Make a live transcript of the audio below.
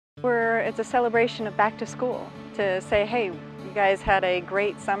It's a celebration of back to school to say, hey, you guys had a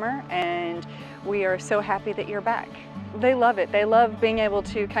great summer and we are so happy that you're back. They love it. They love being able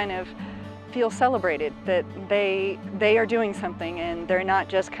to kind of feel celebrated, that they are doing something and they're not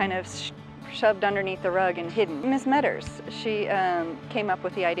just kind of shoved underneath the rug and hidden. Ms. Metters, she came up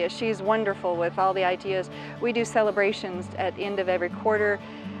with the idea. She's wonderful with all the ideas. We do celebrations at the end of every quarter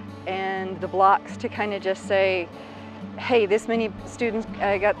and the blocks to kind of just say, hey, this many students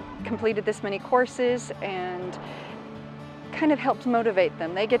completed this many courses, and kind of helps motivate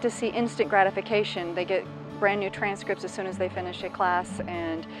them. They get to see instant gratification. They get brand new transcripts as soon as they finish a class,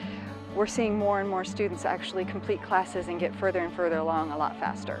 and we're seeing more and more students actually complete classes and get further and further along a lot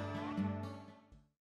faster.